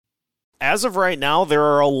as of right now, there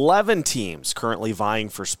are 11 teams currently vying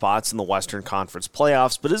for spots in the Western Conference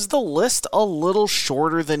playoffs, but is the list a little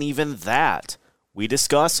shorter than even that? We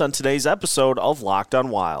discuss on today's episode of Locked on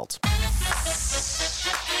Wild.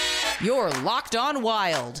 You're Locked on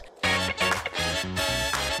Wild,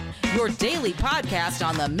 your daily podcast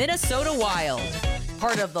on the Minnesota Wild.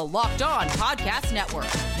 Part of the Locked On Podcast Network,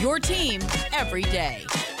 your team every day.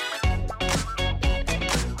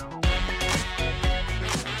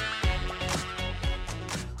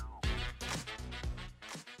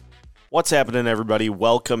 What's happening, everybody?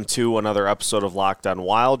 Welcome to another episode of Locked on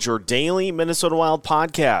Wild, your daily Minnesota Wild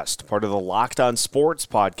podcast, part of the Locked on Sports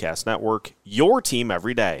Podcast Network, your team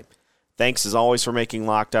every day. Thanks, as always, for making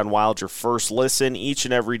Locked on Wild your first listen each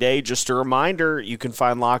and every day. Just a reminder, you can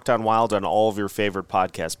find Locked on Wild on all of your favorite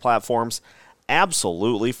podcast platforms,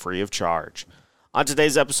 absolutely free of charge. On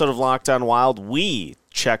today's episode of Locked on Wild, we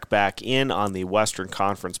check back in on the Western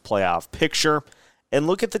Conference playoff picture and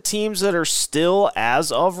look at the teams that are still,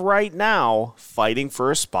 as of right now, fighting for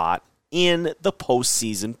a spot in the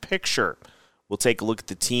postseason picture. We'll take a look at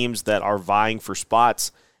the teams that are vying for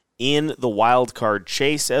spots in the wild card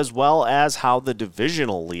chase, as well as how the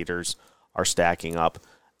divisional leaders are stacking up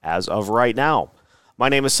as of right now. My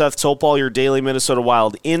name is Seth Topol, your daily Minnesota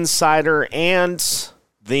Wild insider, and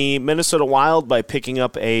the Minnesota Wild, by picking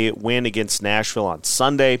up a win against Nashville on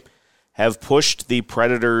Sunday, have pushed the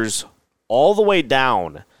Predators all the way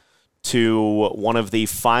down to one of the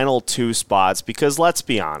final two spots, because let's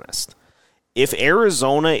be honest, if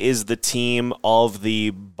Arizona is the team of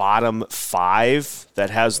the bottom five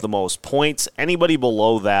that has the most points, anybody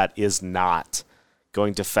below that is not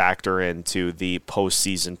going to factor into the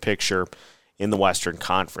postseason picture in the Western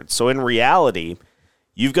Conference. So in reality,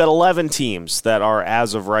 you've got 11 teams that are,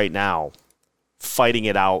 as of right now, fighting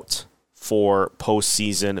it out for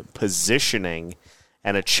postseason positioning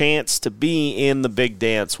and a chance to be in the big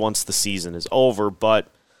dance once the season is over. But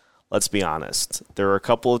let's be honest, there are a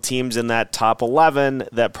couple of teams in that top 11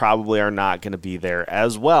 that probably are not going to be there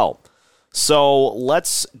as well. So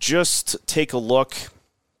let's just take a look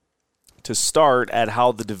to start at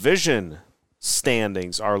how the division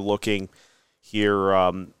standings are looking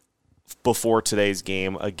here before today's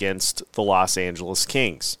game against the Los Angeles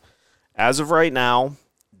Kings. As of right now,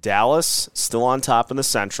 Dallas still on top in the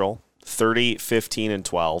Central, 30, 15, and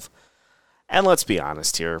 12. And let's be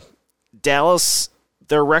honest here. Dallas,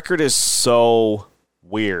 their record is so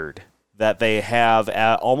weird that they have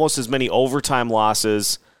almost as many overtime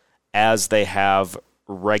losses as they have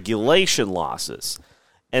regulation losses.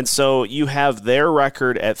 And so you have their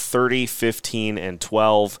record at 30, 15, and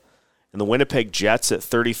 12, and the Winnipeg Jets at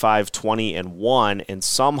 35, 20, and 1. And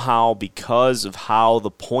somehow, because of how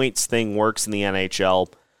the points thing works in the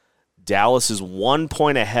NHL, Dallas is 1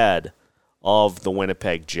 point ahead of the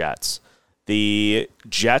Winnipeg Jets. The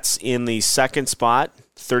Jets in the second spot,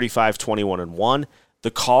 35, 21, and 1. The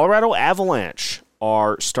Colorado Avalanche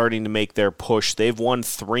are starting to make their push. They've won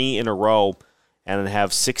 3 in a row and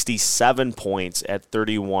have 67 points at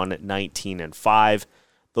 31, 19, and 5.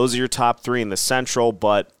 Those are your top three in the Central,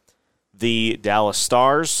 but the Dallas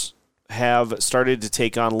Stars have started to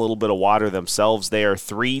take on a little bit of water themselves. They are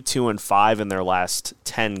 3, 2, and 5 in their last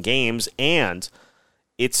 10 games, and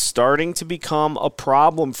it's starting to become a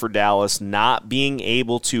problem for Dallas not being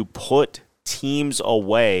able to put teams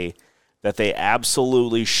away that they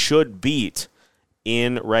absolutely should beat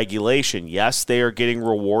in regulation. Yes, they are getting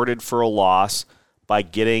rewarded for a loss by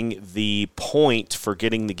getting the point for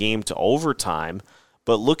getting the game to overtime,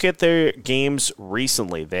 but look at their games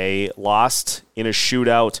recently. They lost in a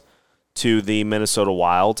shootout to the Minnesota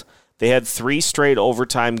Wild. They had 3 straight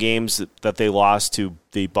overtime games that they lost to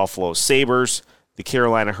the Buffalo Sabres, the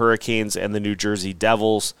Carolina Hurricanes, and the New Jersey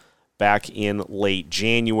Devils back in late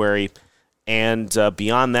January. And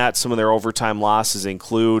beyond that, some of their overtime losses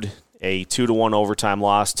include a 2-1 overtime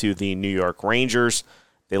loss to the New York Rangers.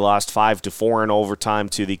 They lost 5-4 in overtime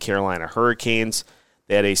to the Carolina Hurricanes.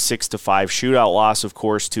 They had a 6-5 shootout loss, of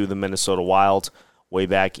course, to the Minnesota Wild way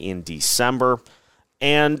back in December.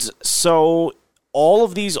 And so all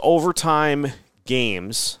of these overtime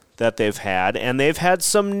games that they've had, and they've had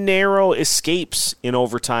some narrow escapes in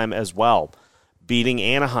overtime as well, beating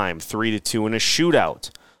Anaheim 3-2 in a shootout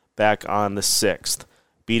back on the 6th,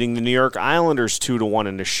 beating the New York Islanders 2-1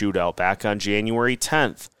 in a shootout back on January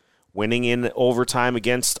 10th, winning in overtime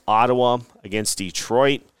against Ottawa, against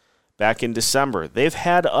Detroit back in December. They've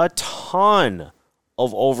had a ton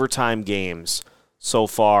of overtime games so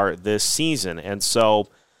far this season. And so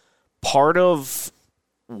part of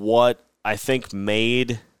what I think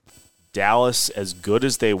made Dallas as good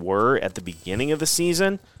as they were at the beginning of the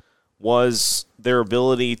season was their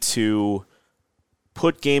ability to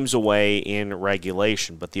put games away in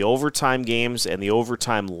regulation. But the overtime games and the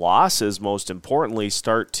overtime losses, most importantly,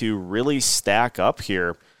 start to really stack up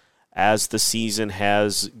here as the season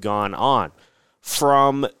has gone on.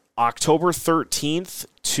 From October 13th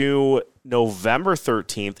to November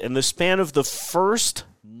 13th, in the span of the first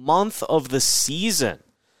month of the season,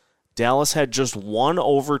 Dallas had just one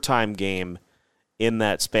overtime game in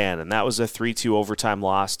that span, and that was a 3-2 overtime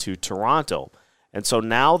loss to Toronto. And so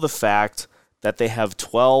now the fact that they have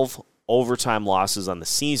 12 overtime losses on the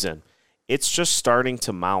season, it's just starting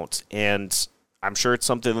to mount. And I'm sure it's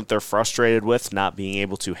something that they're frustrated with, not being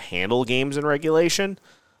able to handle games in regulation,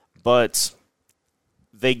 but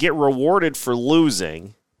they get rewarded for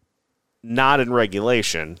losing, not in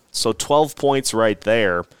regulation. So 12 points right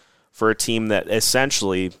there for a team that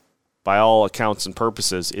essentially, by all accounts and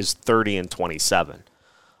purposes, is 30-27.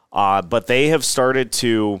 But they have started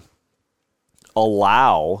to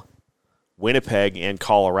allow Winnipeg and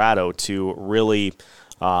Colorado to really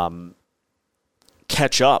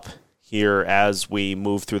catch up here as we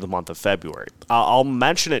move through the month of February. I'll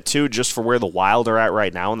mention it too, just for where the Wild are at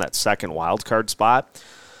right now in that second wild card spot.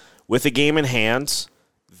 With a game in hand,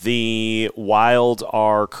 the Wild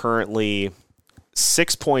are currently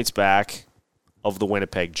 6 points back of the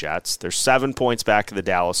Winnipeg Jets. They're 7 points back of the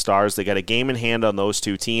Dallas Stars. They got a game in hand on those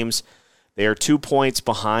two teams. They are 2 points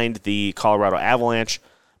behind the Colorado Avalanche,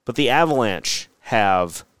 but the Avalanche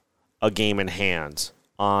have a game in hand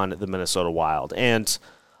on the Minnesota Wild. And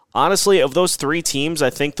honestly, of those three teams, I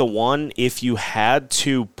think the one, if you had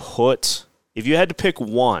to pick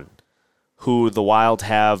one who the Wild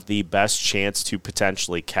have the best chance to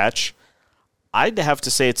potentially catch, I'd have to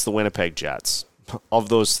say it's the Winnipeg Jets of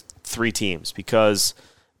those three teams, because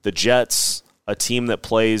the Jets, a team that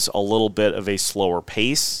plays a little bit of a slower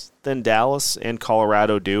pace than Dallas and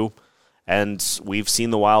Colorado do, and we've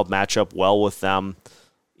seen the Wild match up well with them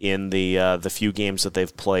in the few games that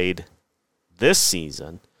they've played this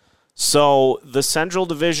season. So the Central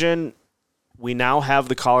Division, we now have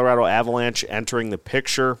the Colorado Avalanche entering the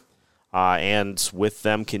picture, and with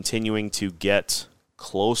them continuing to get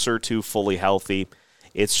closer to fully healthy,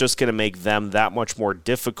 it's just going to make them that much more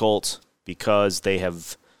difficult because they're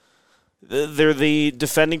the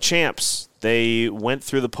defending champs. They went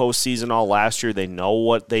through the postseason all last year. They know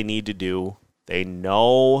what they need to do. They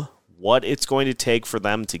know what it's going to take for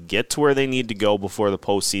them to get to where they need to go before the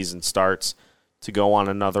postseason starts to go on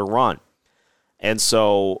another run. And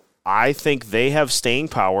so I think they have staying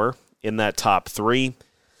power in that top three.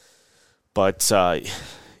 But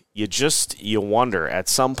you wonder at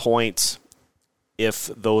some point if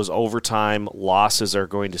those overtime losses are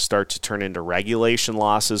going to start to turn into regulation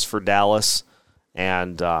losses for Dallas,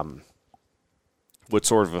 and what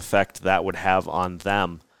sort of effect that would have on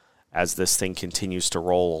them as this thing continues to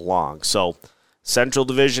roll along. So Central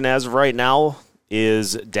Division as of right now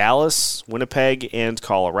is Dallas, Winnipeg, and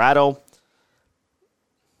Colorado.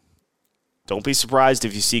 Don't be surprised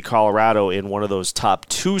if you see Colorado in one of those top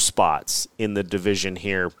two spots in the division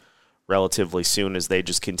here relatively soon, as they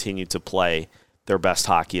just continue to play their best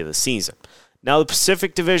hockey of the season. Now, the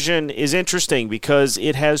Pacific Division is interesting because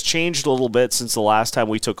it has changed a little bit since the last time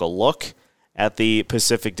we took a look at the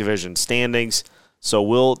Pacific Division standings. So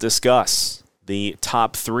we'll discuss the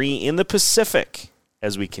top three in the Pacific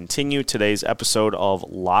as we continue today's episode of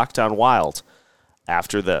Locked on Wild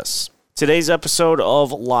after this. Today's episode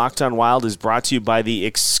of Locked on Wild is brought to you by the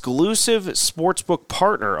exclusive sportsbook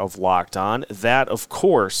partner of Locked On. That, of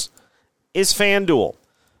course, is FanDuel.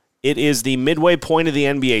 It is the midway point of the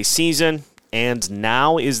NBA season, and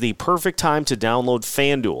now is the perfect time to download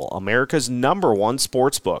FanDuel, America's #1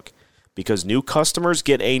 sportsbook, because new customers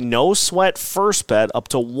get a no-sweat first bet up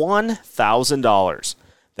to $1,000.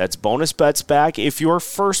 That's bonus bets back if your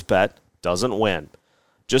first bet doesn't win.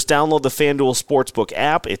 Just download the FanDuel Sportsbook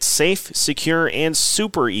app. It's safe, secure, and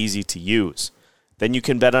super easy to use. Then you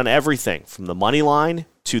can bet on everything from the money line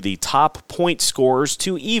to the top point scorers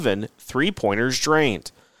to even three-pointers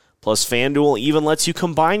drained. Plus, FanDuel even lets you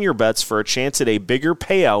combine your bets for a chance at a bigger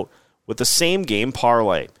payout with the same game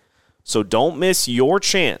parlay. So don't miss your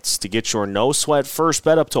chance to get your no-sweat first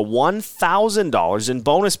bet up to $1,000 in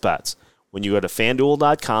bonus bets when you go to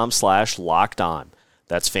FanDuel.com/LockedOn.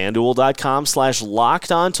 That's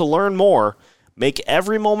FanDuel.com/LockedOn to learn more. Make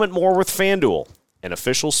every moment more with FanDuel, an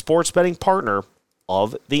official sports betting partner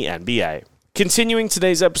of the NBA. Continuing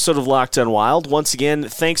today's episode of Locked on Wild, once again,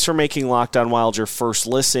 thanks for making Locked on Wild your first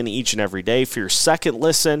listen each and every day. For your second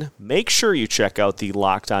listen, make sure you check out the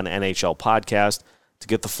Locked on NHL podcast to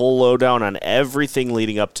get the full lowdown on everything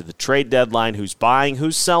leading up to the trade deadline, who's buying,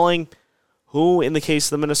 who's selling, who, in the case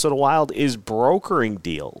of the Minnesota Wild, is brokering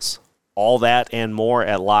deals. All that and more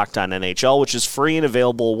at Locked On NHL, which is free and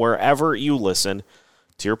available wherever you listen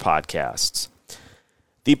to your podcasts.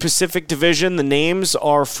 The Pacific Division, the names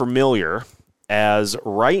are familiar, as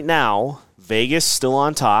right now, Vegas still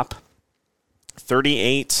on top,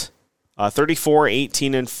 34,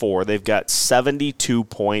 18, and 4. They've got 72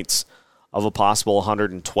 points of a possible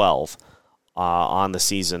 112 on the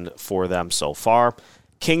season for them so far.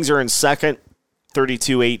 Kings are in second,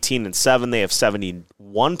 32, 18, and 7. They have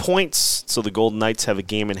 71 points, so the Golden Knights have a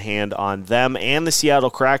game in hand on them, and the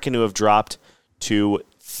Seattle Kraken, who have dropped to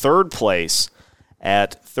third place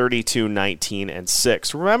at 32, 19, and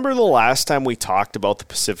 6. Remember the last time we talked about the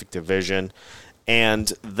Pacific Division,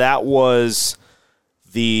 and that was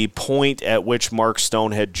the point at which Mark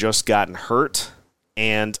Stone had just gotten hurt,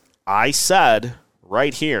 and I said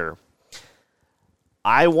right here,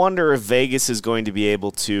 I wonder if Vegas is going to be able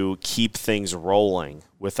to keep things rolling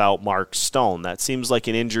without Mark Stone. That seems like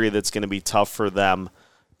an injury that's going to be tough for them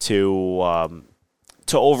to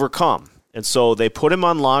overcome. And so they put him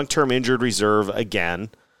on long-term injured reserve again,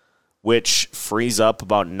 which frees up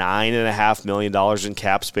about $9.5 million in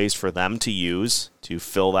cap space for them to use to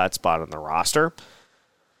fill that spot on the roster,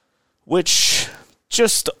 which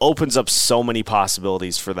just opens up so many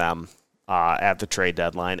possibilities for them at the trade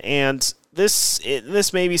deadline. And this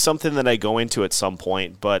may be something that I go into at some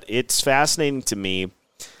point, but it's fascinating to me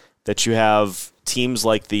that you have teams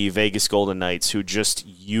like the Vegas Golden Knights who just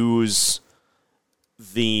use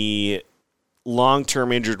the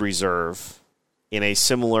long-term injured reserve in a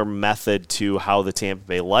similar method to how the Tampa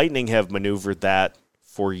Bay Lightning have maneuvered that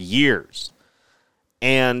for years.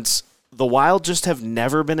 And the Wild just have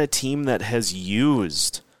never been a team that has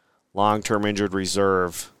used long-term injured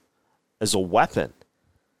reserve as a weapon.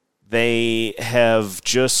 They have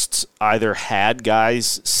just either had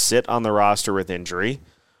guys sit on the roster with injury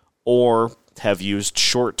or have used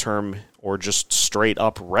short-term or just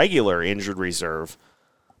straight-up regular injured reserve,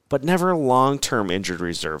 but never long-term injured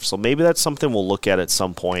reserve. So maybe that's something we'll look at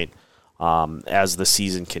some point as the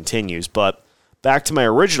season continues. But back to my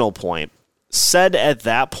original point, said at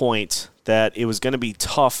that point that it was going to be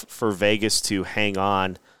tough for Vegas to hang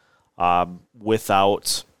on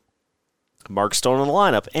without Mark Stone in the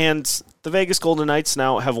lineup. And the Vegas Golden Knights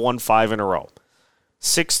now have won 5 in a row,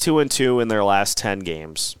 6-2-2 in their last 10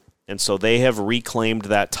 games. And so they have reclaimed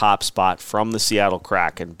that top spot from the Seattle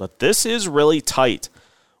Kraken. But this is really tight.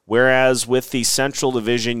 Whereas with the Central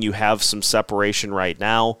Division, you have some separation right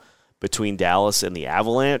now between Dallas and the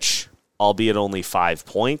Avalanche, albeit only 5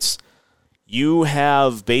 points. You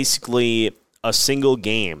have basically a single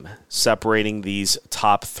game separating these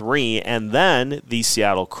top 3, and then the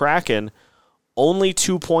Seattle Kraken only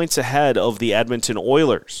 2 points ahead of the Edmonton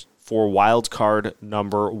Oilers for wild card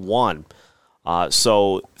number 1.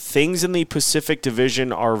 So things in the Pacific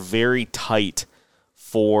Division are very tight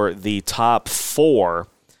for the top 4.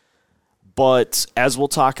 But as we'll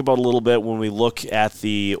talk about a little bit when we look at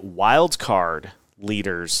the wild card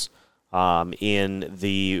leaders in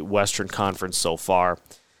the Western Conference so far,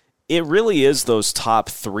 it really is those top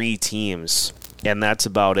 3 teams, and that's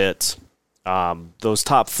about it. Those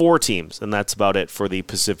top 4 teams, and that's about it for the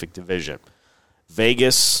Pacific Division.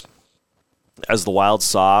 Vegas, as the Wild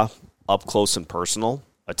saw up close and personal,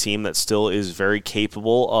 a team that still is very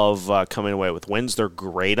capable of coming away with wins. They're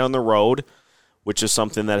great on the road, which is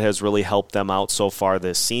something that has really helped them out so far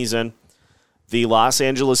this season. The Los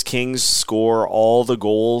Angeles Kings score all the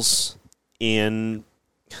goals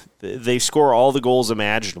they score all the goals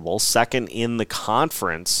imaginable, second in the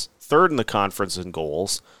conference, third in the conference in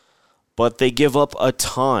goals, but they give up a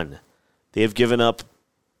ton. They have given up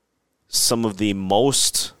some of the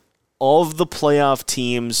most of the playoff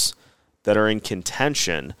teams that are in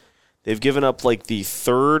contention. They've given up like the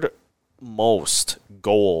third most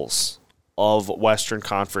goals of Western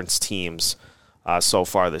Conference teams so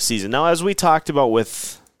far this season. Now, as we talked about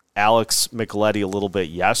with Alex Micheletti a little bit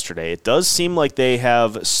yesterday, it does seem like they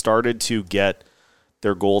have started to get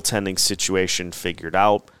their goaltending situation figured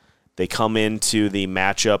out. They come into the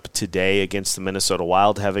matchup today against the Minnesota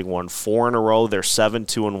Wild having won 4 in a row. They're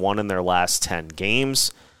 7-2-1 in their last 10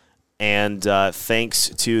 games. And thanks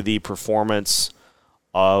to the performance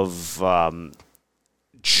of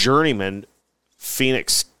journeyman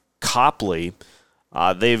Phoenix Copley,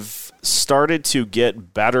 they've started to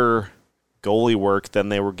get better goalie work than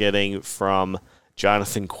they were getting from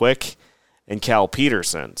Jonathan Quick and Cal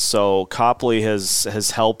Peterson. So Copley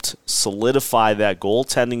has helped solidify that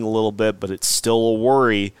goaltending a little bit, but it's still a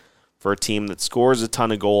worry for a team that scores a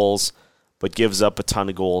ton of goals but gives up a ton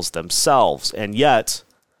of goals themselves. And yet,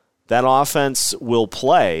 that offense will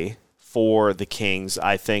play for the Kings,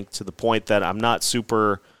 I think, to the point that I'm not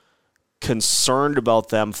super concerned about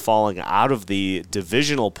them falling out of the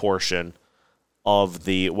divisional portion of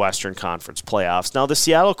the Western Conference playoffs. Now, the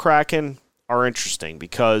Seattle Kraken are interesting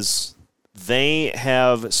because they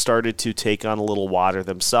have started to take on a little water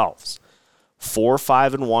themselves.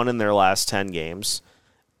 4-5-1 in their last 10 games,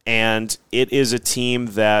 and it is a team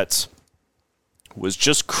that was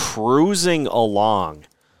just cruising along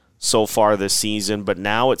so far this season, but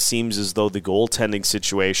now it seems as though the goaltending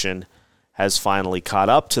situation has finally caught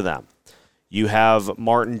up to them. You have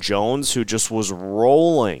Martin Jones, who just was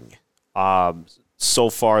rolling so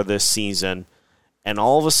far this season, and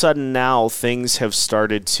all of a sudden now things have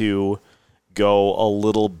started to go a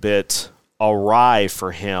little bit awry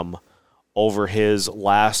for him over his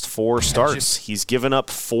last 4 starts. He's given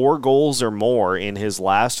up 4 goals or more in his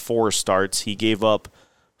last 4 starts. He gave up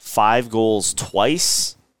 5 goals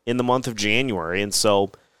twice in the month of January, and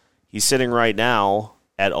so he's sitting right now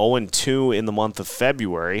at 0-2 in the month of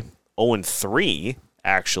February, 0-3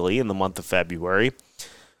 actually in the month of February,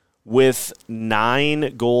 with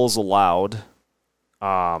 9 goals allowed,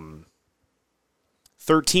 13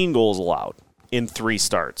 goals allowed in 3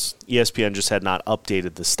 starts. ESPN just had not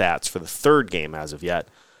updated the stats for the 3rd game as of yet,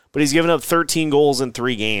 but he's given up 13 goals in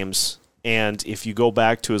 3 games, and if you go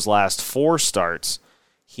back to his last 4 starts,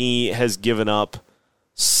 he has given up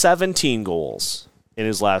 17 goals in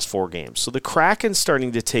his last 4 games. So the Kraken's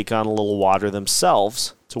starting to take on a little water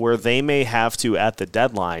themselves to where they may have to, at the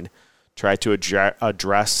deadline, try to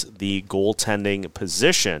address the goaltending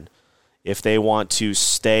position if they want to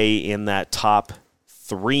stay in that top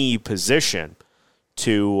 3 position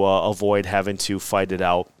to avoid having to fight it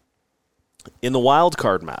out in the wild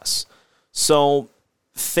card mess. So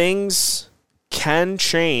things can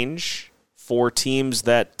change for teams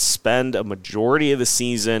that spend a majority of the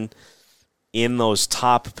season in those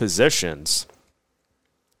top positions.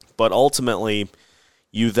 But ultimately,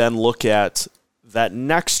 you then look at that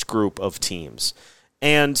next group of teams.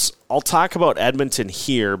 And I'll talk about Edmonton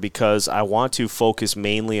here because I want to focus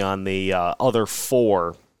mainly on the other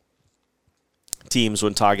 4 teams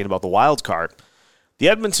when talking about the wild card. The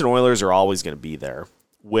Edmonton Oilers are always going to be there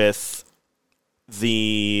with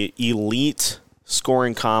the elite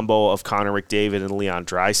scoring combo of Connor McDavid and Leon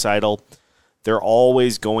Draisaitl. They're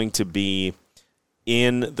always going to be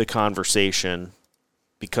in the conversation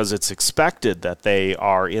because it's expected that they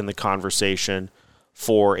are in the conversation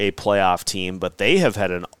for a playoff team, but they have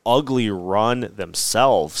had an ugly run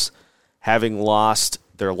themselves, having lost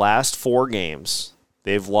their last 4 games.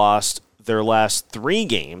 They've lost their last 3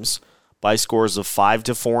 games by scores of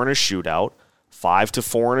 5-4 in a shootout,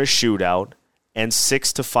 5-4 in a shootout, and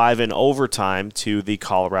 6-5 in overtime to the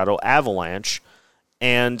Colorado Avalanche.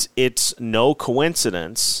 And it's no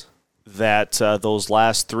coincidence that those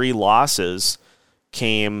last 3 losses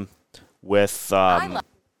came with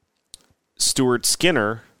Stuart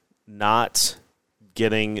Skinner not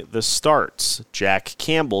getting the starts. Jack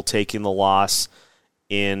Campbell taking the loss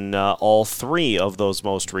in all 3 of those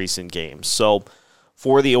most recent games. So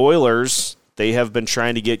for the Oilers, they have been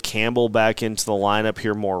trying to get Campbell back into the lineup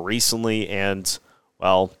here more recently, and,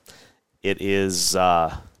 well, it's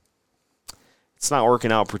not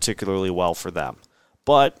working out particularly well for them.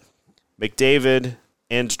 But McDavid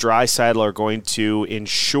and Draisaitl are going to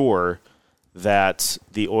ensure that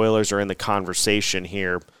the Oilers are in the conversation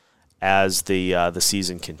here as the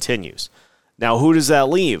season continues. Now, who does that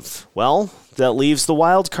leave? Well, that leaves the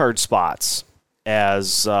wild card spots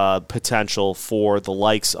as potential for the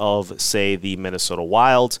likes of, say, the Minnesota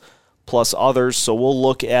Wild, plus others. So we'll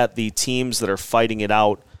look at the teams that are fighting it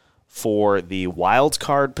out for the wild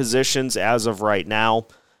card positions as of right now,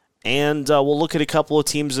 and we'll look at a couple of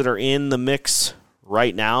teams that are in the mix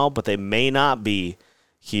right now, but they may not be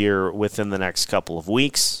here within the next couple of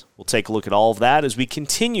weeks. We'll take a look at all of that as we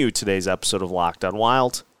continue today's episode of Locked on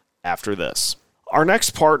Wild after this. Our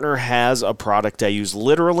next partner has a product I use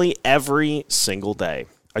literally every single day.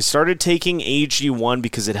 I started taking AG1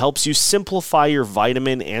 because it helps you simplify your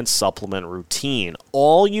vitamin and supplement routine.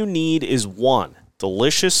 All you need is one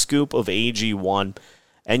delicious scoop of AG1,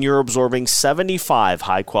 and you're absorbing 75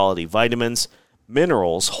 high-quality vitamins,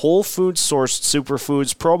 minerals, whole food sourced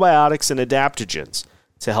superfoods, probiotics, and adaptogens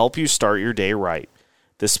to help you start your day right.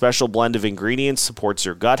 This special blend of ingredients supports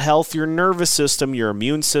your gut health, your nervous system, your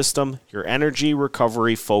immune system, your energy,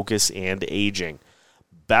 recovery, focus, and aging.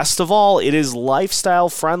 Best of all, it is lifestyle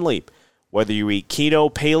friendly. Whether you eat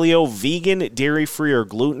keto, paleo, vegan, dairy-free, or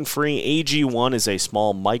gluten-free, AG1 is a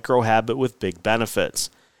small micro-habit with big benefits.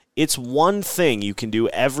 It's one thing you can do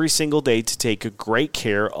every single day to take great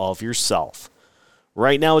care of yourself.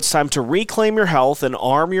 Right now, it's time to reclaim your health and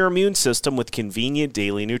arm your immune system with convenient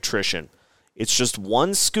daily nutrition. It's just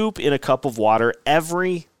one scoop in a cup of water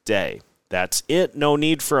every day. That's it. No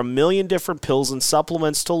need for a million different pills and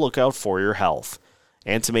supplements to look out for your health.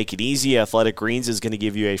 And to make it easy, Athletic Greens is going to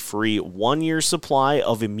give you a free 1-year supply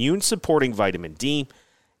of immune-supporting vitamin D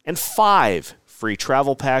and 5 free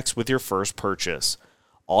travel packs with your first purchase.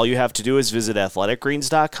 All you have to do is visit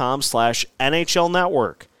athleticgreens.com/NHL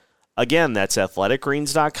Network. Again, that's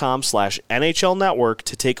athleticgreens.com/NHL Network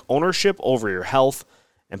to take ownership over your health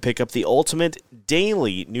and pick up the ultimate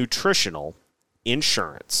daily nutritional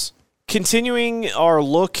insurance. Continuing our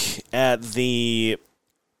look at the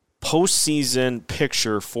postseason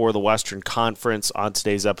picture for the Western Conference on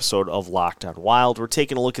today's episode of Locked On Wild, we're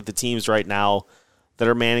taking a look at the teams right now that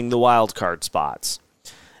are manning the wild card spots.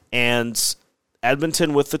 And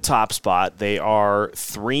Edmonton with the top spot, they are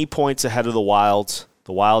 3 points ahead of the Wild.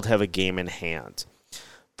 The Wild have a game in hand.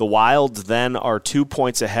 The Wild then are 2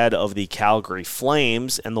 points ahead of the Calgary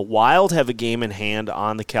Flames, and the Wild have a game in hand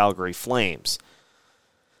on the Calgary Flames.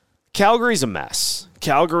 Calgary's a mess.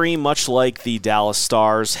 Calgary, much like the Dallas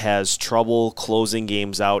Stars, has trouble closing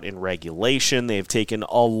games out in regulation. They've taken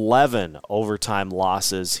 11 overtime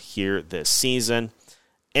losses here this season.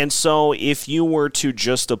 And so if you were to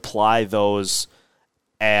just apply those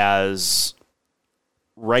as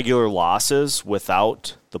regular losses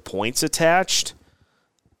without the points attached,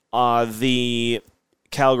 the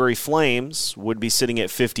Calgary Flames would be sitting at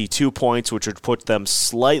 52 points, which would put them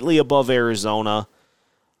slightly above Arizona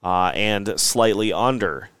and slightly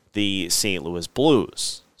under the St. Louis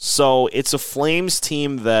Blues. So it's a Flames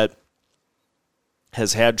team that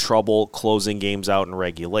has had trouble closing games out in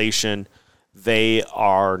regulation. They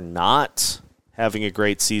are not having a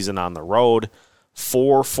great season on the road.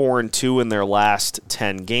 4-4-2 in their last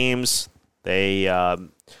 10 games. They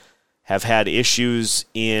have had issues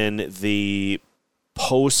in the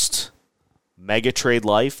post-mega trade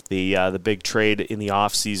life, the big trade in the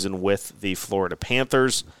offseason with the Florida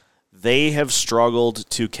Panthers. They have struggled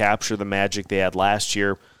to capture the magic they had last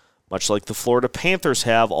year, much like the Florida Panthers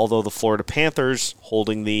have, although the Florida Panthers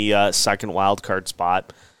holding the second wild card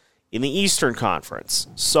spot in the Eastern Conference.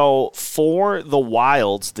 So for the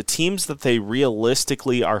Wilds, the teams that they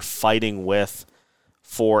realistically are fighting with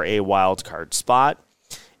for a wild card spot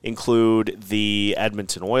include the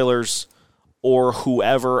Edmonton Oilers or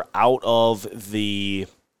whoever out of the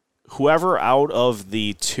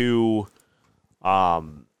two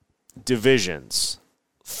divisions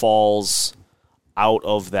falls out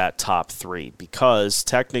of that top three, because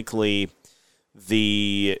technically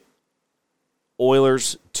the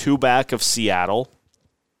Oilers 2 back of Seattle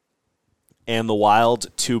and the Wild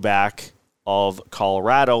 2 back of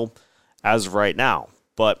Colorado as of right now.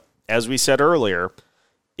 But as we said earlier,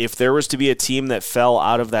 if there was to be a team that fell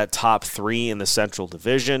out of that top three in the Central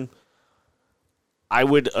Division, I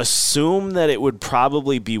would assume that it would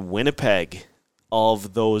probably be Winnipeg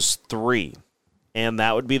of those three. And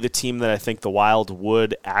that would be the team that I think the Wild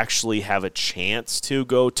would actually have a chance to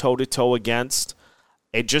go toe-to-toe against.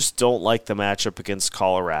 I just don't like the matchup against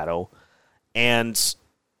Colorado. And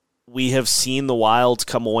we have seen the Wild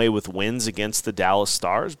come away with wins against the Dallas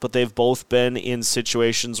Stars, but they've both been in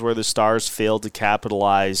situations where the Stars failed to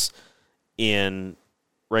capitalize in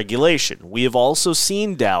regulation. We have also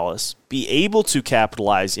seen Dallas be able to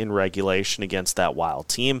capitalize in regulation against that Wild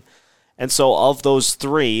team. And so of those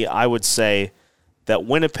three, I would say that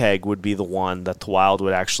Winnipeg would be the one that the Wild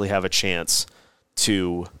would actually have a chance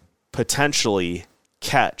to potentially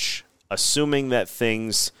catch, assuming that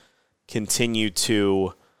things continue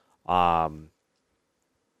to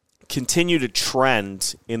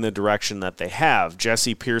trend in the direction that they have.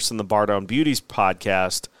 Jesse Pearson, the Bar Down Beauties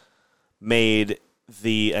podcast, made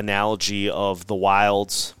the analogy of the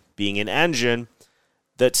Wilds being an engine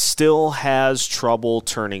that still has trouble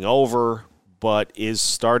turning over, but is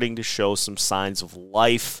starting to show some signs of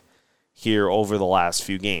life here over the last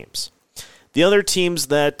few games. The other teams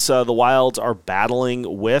that the Wilds are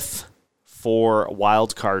battling with for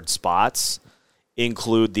wild card spots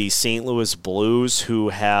include the St. Louis Blues, who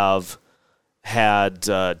have had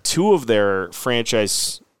two of their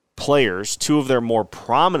franchise players, two of their more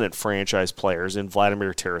prominent franchise players in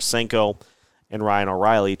Vladimir Tarasenko and Ryan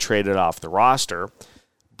O'Reilly, traded off the roster.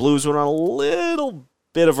 Blues went on a little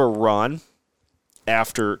bit of a run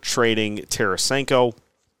after trading Tarasenko,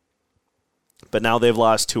 but now they've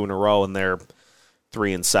lost 2 in a row, and they're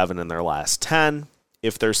 3-7 in their last 10.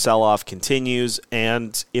 If their sell-off continues,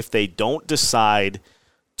 and if they don't decide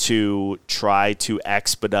to try to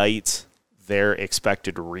expedite their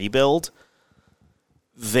expected rebuild,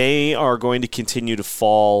 they are going to continue to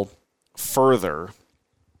fall further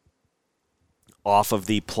off of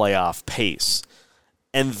the playoff pace.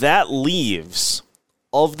 And that leaves,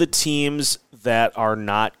 of the teams that are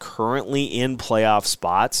not currently in playoff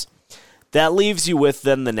spots, that leaves you with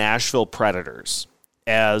then the Nashville Predators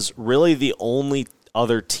as really the only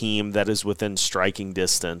other team that is within striking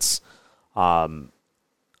distance of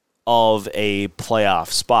a playoff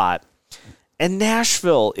spot. And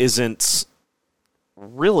Nashville isn't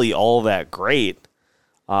really all that great.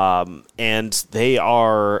 And they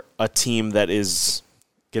are a team that is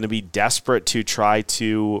going to be desperate to try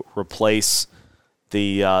to replace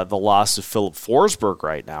the loss of Philip Forsberg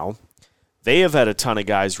right now. They have had a ton of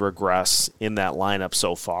guys regress in that lineup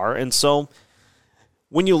so far. And so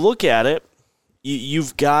when you look at it,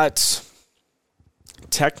 you've got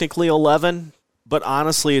technically 11, but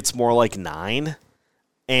honestly it's more like 9.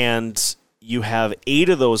 And you have 8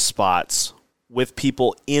 of those spots with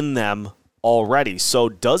people in them already. So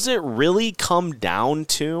does it really come down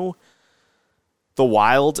to the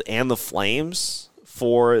Wild and the Flames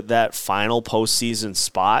for that final postseason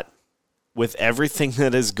spot? With everything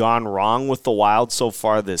that has gone wrong with the Wild so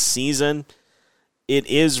far this season, it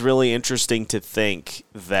is really interesting to think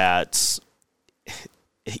that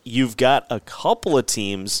you've got a couple of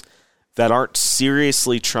teams that aren't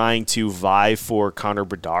seriously trying to vie for Connor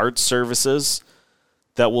Bedard's services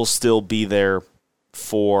that will still be there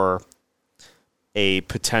for a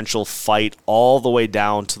potential fight all the way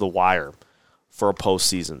down to the wire for a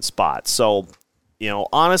postseason spot. So,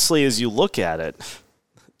 honestly, as you look at it,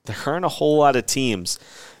 there aren't a whole lot of teams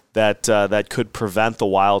that could prevent the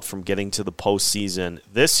Wild from getting to the postseason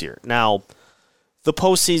this year. Now, the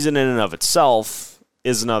postseason in and of itself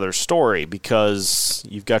is another story because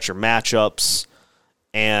you've got your matchups,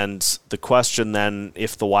 and the question then,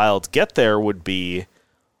 if the Wild get there, would be,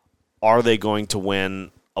 are they going to win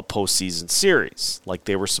a postseason series like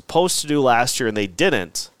they were supposed to do last year and they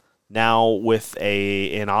didn't? Now with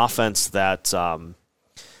an offense that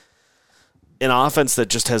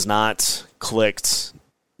just has not clicked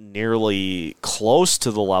nearly close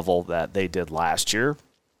to the level that they did last year.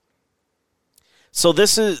 So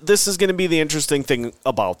this is going to be the interesting thing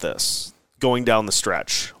about this going down the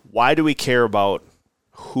stretch. Why do we care about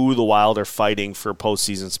who the Wild are fighting for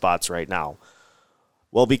postseason spots right now?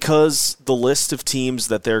 Well, because the list of teams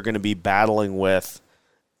that they're going to be battling with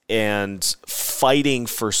and fighting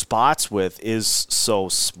for spots with is so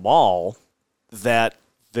small that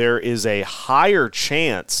there is a higher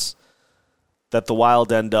chance that the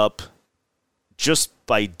Wild end up just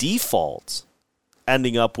by default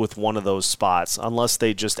ending up with one of those spots unless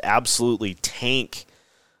they just absolutely tank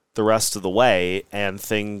the rest of the way and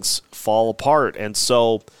things fall apart. And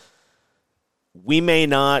so we may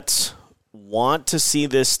not want to see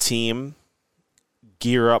this team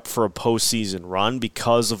gear up for a postseason run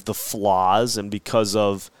because of the flaws and because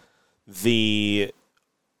of the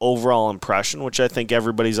overall impression, which I think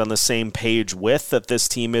everybody's on the same page with, that this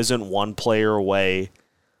team isn't one player away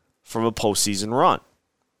from a postseason run.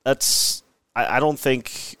 I don't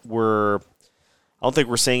think we're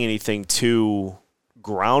saying anything too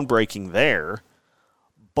groundbreaking there,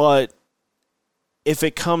 but if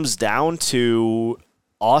it comes down to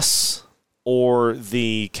us or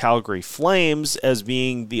the Calgary Flames as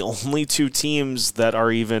being the only two teams that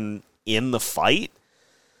are even in the fight,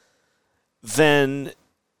 then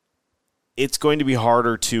it's going to be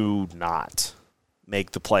harder to not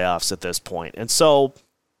make the playoffs at this point. And so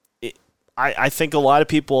I think a lot of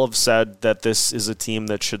people have said that this is a team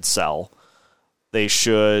that should sell. They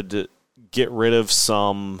should get rid of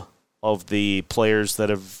some of the players that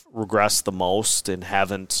have regressed the most and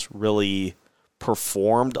haven't really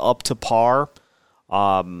performed up to par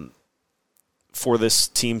for this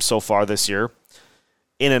team so far this year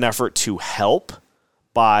in an effort to help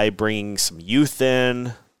by bringing some youth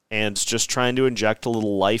in and just trying to inject a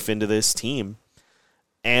little life into this team.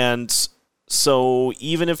 And so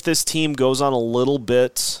even if this team goes on a little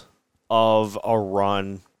bit of a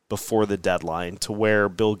run before the deadline to where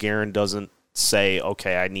Bill Guerin doesn't say,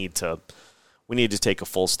 okay, we need to take a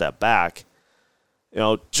full step back,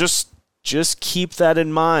 just keep that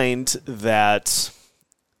in mind that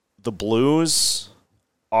the Blues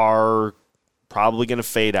are probably going to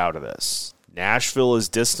fade out of this. Nashville is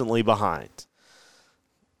distantly behind.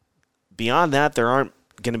 Beyond that, there aren't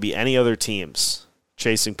going to be any other teams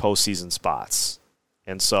chasing postseason spots.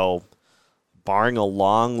 And so, barring a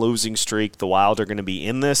long losing streak, the Wild are going to be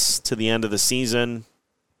in this to the end of the season.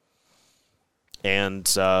 And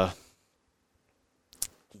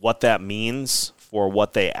what that means for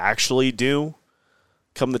what they actually do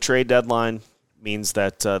come the trade deadline means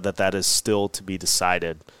that that is still to be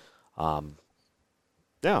decided.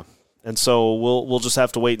 Yeah. And so we'll just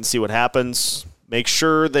have to wait and see what happens. make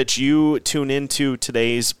sure that you tune into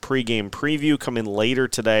today's pregame preview coming later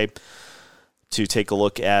today to take a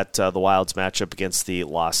look at the Wild's matchup against the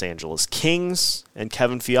Los Angeles Kings and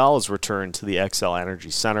Kevin Fiala's return to the XL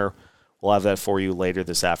Energy Center. We'll have that for you later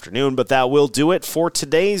this afternoon, but that will do it for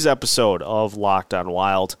today's episode of Locked On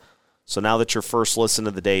Wild. So now that your first listen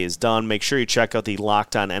of the day is done, make sure you check out the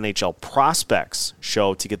Locked On NHL Prospects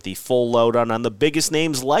show to get the full lowdown on the biggest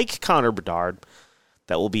names like Connor Bedard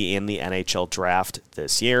that will be in the NHL draft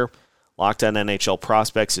this year. Locked On NHL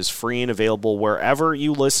Prospects is free and available wherever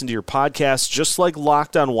you listen to your podcasts, just like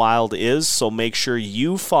Locked On Wild is, so make sure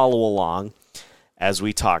you follow along as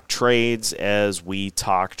we talk trades, as we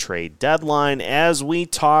talk trade deadline, as we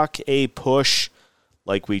talk a push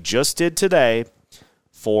like we just did today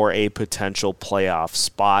for a potential playoff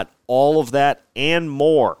spot. All of that and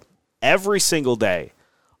more every single day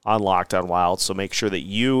on Locked On Wild, so make sure that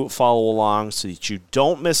you follow along so that you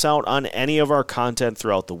don't miss out on any of our content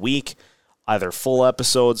throughout the week, either full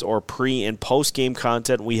episodes or pre- and post-game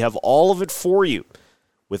content. We have all of it for you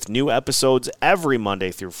with new episodes every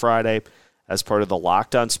Monday through Friday as part of the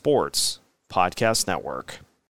Locked On Sports Podcast Network.